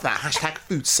 I love that. Hashtag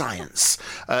food science.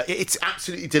 It's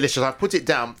absolutely delicious. I've put it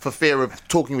down for fear of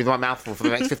talking with my mouth full for the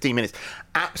next 15 minutes.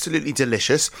 Absolutely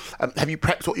delicious. Have you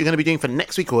prepped what you're going to be doing for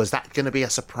next week, or is that going to be a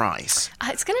surprise?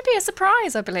 It's going to be a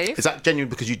surprise, I believe. Is that genuine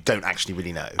because you don't actually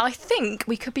really know? I think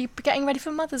we could be getting ready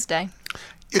for Mother's Day.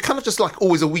 You're kind of just like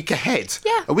always a week ahead.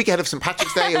 Yeah. A week ahead of St.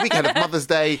 Patrick's Day, a week ahead of Mother's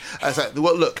Day.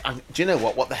 Well, look, do you know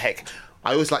what? What the heck?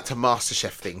 I always like to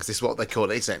MasterChef things. This is what they call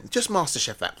it, isn't it? Just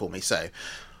MasterChef that for me. So,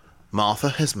 Martha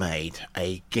has made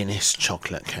a Guinness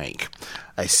chocolate cake.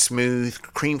 A smooth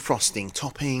cream frosting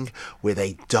topping with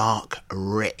a dark,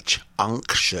 rich,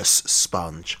 unctuous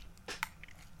sponge.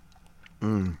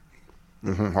 It's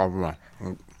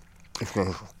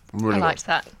really I liked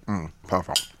that.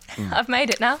 Perfect. I've made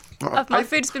it now. My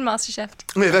food's been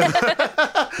MasterChef'd.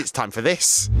 It's time for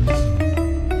this.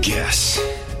 Guess.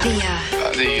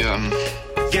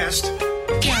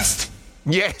 Guest.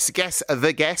 Yes, guess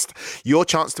the guest. Your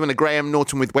chance to win a Graham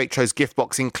Norton with Waitrose gift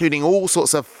box, including all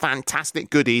sorts of fantastic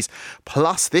goodies.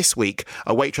 Plus, this week,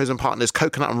 a Waitrose and Partners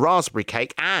coconut and raspberry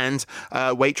cake and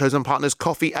Waitrose and Partners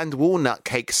coffee and walnut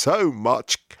cake. So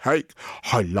much cake.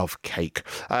 I love cake.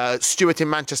 Stuart in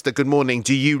Manchester, good morning.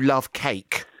 Do you love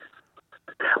cake?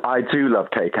 I do love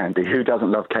cake, Andy. Who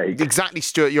doesn't love cake? Exactly,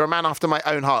 Stuart. You're a man after my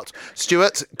own heart.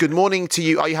 Stuart, good morning to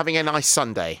you. Are you having a nice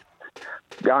Sunday?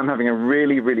 Yeah, I'm having a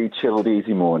really, really chilled,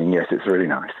 easy morning. Yes, it's really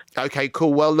nice. Okay,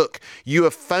 cool. Well, look, you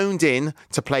have phoned in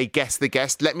to play Guess the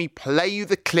Guest. Let me play you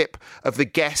the clip of the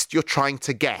guest you're trying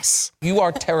to guess. You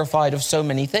are terrified of so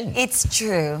many things. It's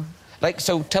true.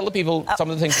 So tell the people some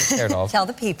of the things you're scared of. Tell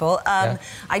the people. I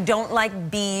don't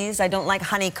like bees. I don't like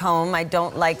honeycomb. I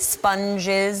don't like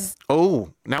sponges.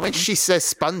 Oh, now when she says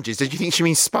sponges, did you think she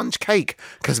means sponge cake?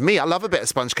 Because me, I love a bit of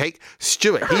sponge cake.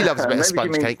 Stuart, he loves a bit of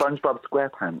sponge maybe cake. SpongeBob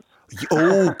SquarePants.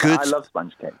 Oh, good. I love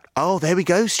sponge cake. Oh, there we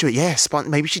go, Stuart. Yeah,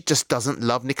 maybe she just doesn't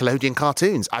love Nickelodeon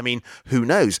cartoons. I mean, who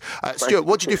knows? Stuart,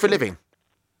 what do you do for a living?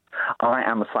 I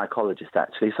am a psychologist,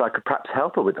 actually, so I could perhaps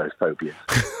help her with those phobias.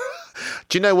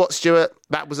 Do you know what, Stuart?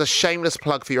 That was a shameless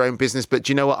plug for your own business, but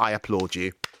do you know what? I applaud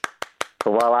you.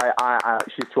 Well,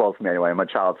 she's too old for me anyway. I'm a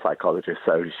child psychologist,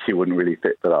 so she wouldn't really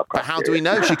fit for that. But how do we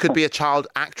know? She could be a child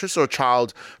actress or a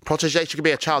child protege. She could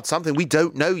be a child something. We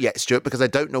don't know yet, Stuart, because I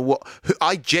don't know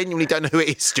I genuinely don't know who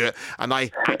it is, Stuart, and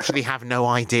I actually have no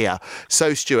idea.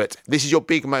 So, Stuart, this is your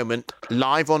big moment,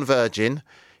 live on Virgin.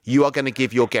 You are going to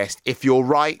give your guest. If you're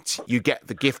right, you get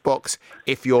the gift box.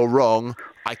 If you're wrong,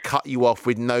 I cut you off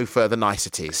with no further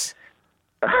niceties.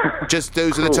 Just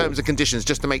those are the terms and conditions,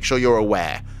 just to make sure you're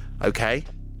aware. Okay?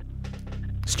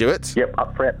 Stuart? Yep,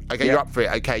 up for it. Okay, You're up for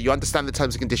it. Okay, you understand the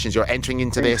terms and conditions. You're entering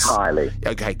into this. Entirely.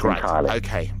 Okay, great. Entirely.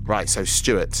 Okay, right. So,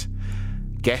 Stuart,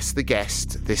 guess the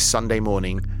guest this Sunday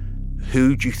morning.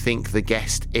 Who do you think the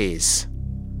guest is?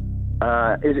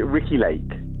 Is it Ricky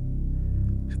Lake?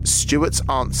 Stuart's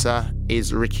answer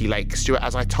is Ricky Lake. Stuart,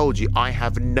 as I told you, I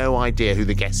have no idea who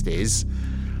the guest is.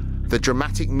 The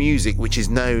dramatic music, which is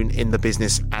known in the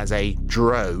business as a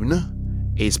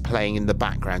drone, is playing in the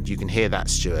background. You can hear that,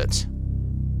 Stuart.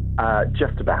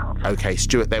 Just about. Okay,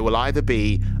 Stuart, there will either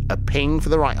be a ping for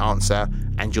the right answer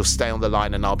and you'll stay on the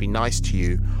line and I'll be nice to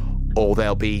you, or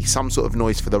there'll be some sort of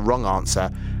noise for the wrong answer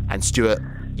and Stuart,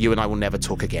 you and I will never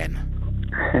talk again.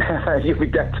 You'll be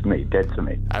dead to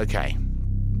me. Okay.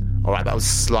 All right, that was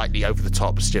slightly over the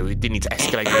top, Stuart. We didn't need to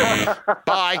escalate.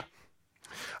 Bye.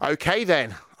 Okay,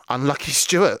 then. Unlucky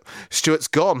Stuart. Stuart's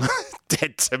gone.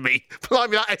 Dead to me.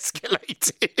 Blimey, that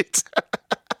escalated.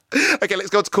 Okay, let's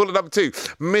go to caller number 2.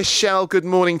 Michelle, good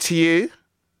morning to you.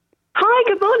 Hi,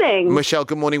 good morning. Michelle,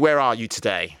 good morning. Where are you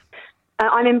today?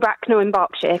 I'm in Bracknell in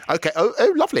Berkshire. Okay.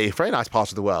 Oh, lovely. Very nice part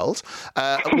of the world.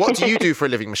 What do you do for a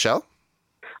living, Michelle?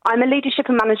 I'm a leadership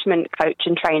and management coach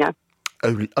and trainer.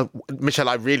 Oh, Michelle,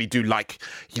 I really do like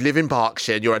you live in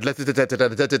Berkshire and you're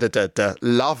a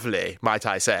lovely, might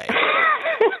I say.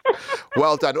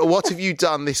 Well done. What have you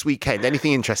done this weekend?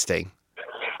 Anything interesting?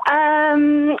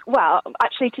 Well,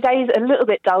 actually, today's a little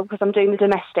bit dull because I'm doing the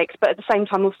domestics, but at the same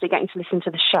time, also getting to listen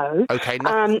to the show. Okay.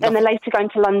 And then later going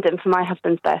to London for my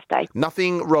husband's birthday.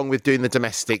 Nothing wrong with doing the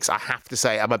domestics, I have to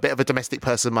say. I'm a bit of a domestic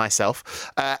person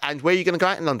myself. And where are you going to go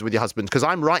out in London with your husband? Because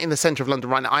I'm right in the centre of London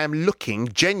right now. I am looking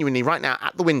genuinely right now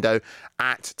at the window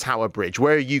at Tower Bridge.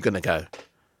 Where are you going to go?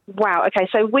 Wow, okay,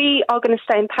 so we are going to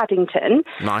stay in Paddington.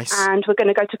 Nice. And we're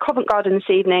going to go to Covent Garden this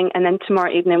evening, and then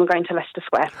tomorrow evening we're going to Leicester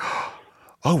Square.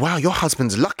 Oh, wow, your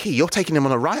husband's lucky. You're taking him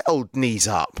on a right old knees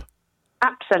up.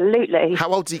 Absolutely. How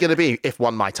old is he going to be, if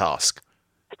one might ask?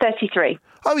 33.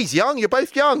 Oh, he's young. You're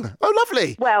both young. Oh,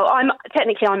 lovely. Well, I'm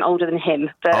older than him,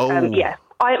 but yeah,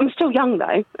 I'm still young,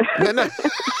 though. No,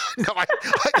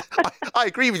 I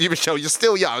agree with you, Michelle. You're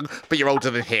still young, but you're older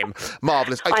than him.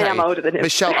 Marvellous. Okay. I am older than him.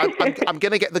 Michelle, I'm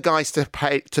going to get the guys to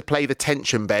play the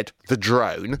tension bed, the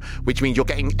drone, which means you're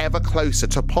getting ever closer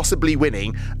to possibly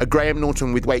winning a Graham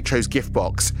Norton with Waitrose gift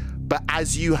box. But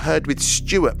as you heard with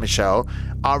Stuart, Michelle,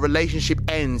 our relationship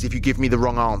ends if you give me the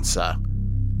wrong answer.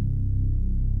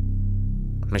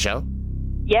 Michelle?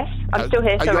 Yes, I'm still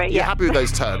here, sorry. You're happy with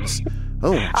those terms?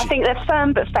 Oh, I think they're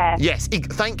firm but fair. Yes,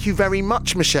 thank you very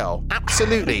much, Michelle.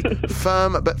 Absolutely.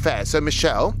 Firm but fair. So,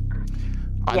 Michelle,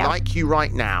 I like you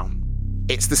right now.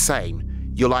 It's the same.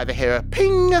 You'll either hear a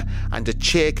ping and a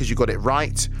cheer because you got it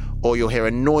right, or you'll hear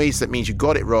a noise that means you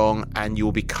got it wrong and you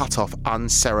will be cut off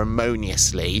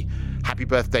unceremoniously. Happy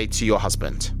birthday to your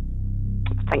husband.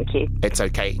 Thank you. It's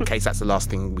okay, in case that's the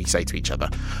last thing we say to each other.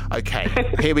 Okay,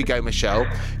 here we go, Michelle.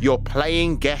 You're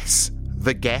playing Guess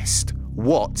the Guest.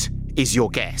 What is your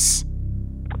guess?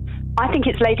 I think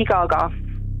it's Lady Gaga.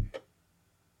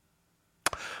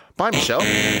 Bye, Michelle.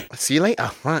 See you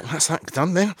later. Right, that's that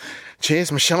done there.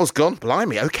 Cheers, Michelle's gone.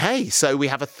 Blimey. Okay, so we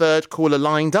have a third caller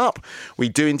lined up. We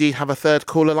do indeed have a third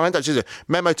caller lined up. Just a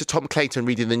memo to Tom Clayton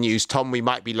reading the news. Tom, we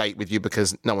might be late with you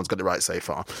because no one's got it right so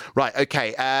far. Right,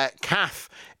 okay. Kath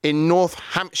in North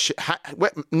Hampshire.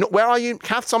 Where are you?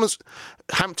 Kath, someone's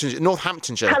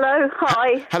Northamptonshire. Hello,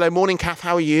 hi. Hello, morning, Kath.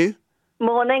 How are you?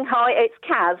 Morning, hi. It's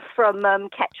Kaz from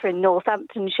Kettering,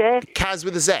 Northamptonshire. Kaz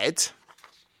with a Z?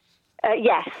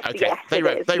 Yes. Okay. Yes, they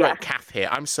wrote Kath here.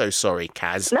 I'm so sorry,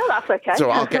 Kaz. No, that's okay.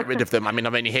 So I'll get rid of them. I mean,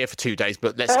 I'm only here for 2 days,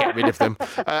 but let's get rid of them.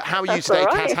 How are you today,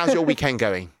 right. Kaz? How's your weekend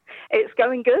going? It's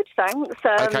going good, thanks.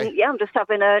 Okay. Yeah, I'm just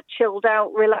having a chilled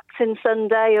out, relaxing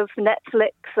Sunday of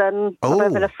Netflix and I'm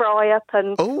having a fry up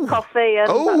and coffee, and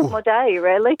that's my day,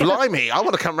 really. Blimey, I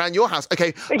want to come round your house.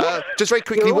 Okay, just very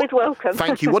quickly. You're always welcome.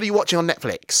 Thank you. What are you watching on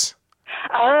Netflix?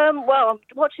 Well, I'm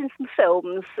watching some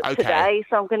films today,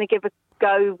 so I'm going to give a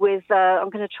go with,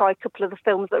 I'm going to try a couple of the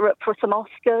films that are up for some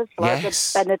Oscars, like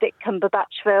the Benedict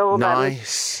Cumberbatch film and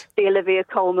the Olivia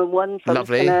Colman one. So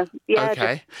Lovely. I'm just gonna,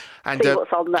 okay. see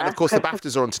what's on there. And of course, the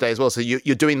BAFTAs are on today as well, so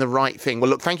you're doing the right thing.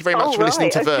 Well, look, thank you very much for listening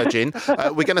to Virgin.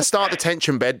 We're going to start the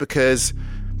tension bed because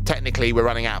technically we're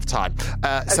running out of time.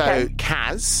 So,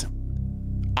 Kaz,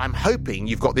 I'm hoping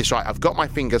you've got this right. I've got my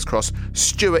fingers crossed.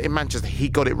 Stuart in Manchester, he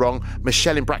got it wrong.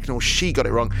 Michelle in Bracknell, she got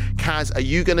it wrong. Kaz, are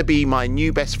you going to be my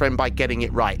new best friend by getting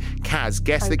it right? Kaz,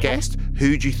 guess the guest.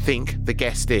 Who do you think the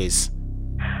guest is?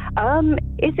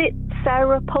 Is it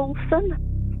Sarah Paulson?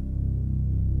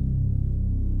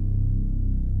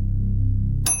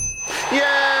 Yay!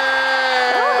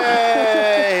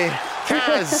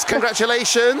 Kaz,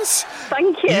 congratulations.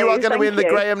 Thank you. You are going to win the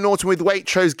Graham Norton with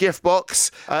Waitrose gift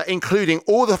box, including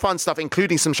all the fun stuff,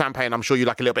 including some champagne. I'm sure you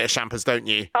like a little bit of champers, don't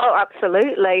you? Oh,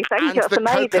 absolutely. Thank you. That's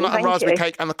amazing. And the coconut and raspberry you.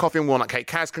 cake and the coffee and walnut cake.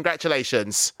 Kaz,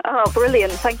 congratulations. Oh,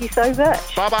 brilliant. Thank you so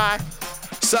much. Bye-bye.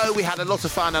 So we had a lot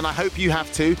of fun, and I hope you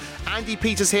have too. Andy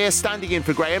Peters here, standing in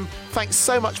for Graham. Thanks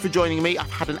so much for joining me.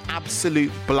 I've had an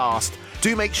absolute blast.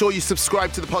 Do make sure you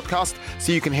subscribe to the podcast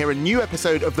so you can hear a new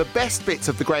episode of the best bits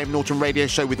of the Graham Norton Radio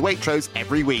Show with Waitrose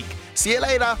every week. See you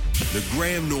later. The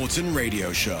Graham Norton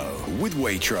Radio Show with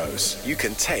Waitrose. You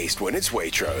can taste when it's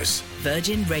Waitrose.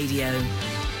 Virgin Radio.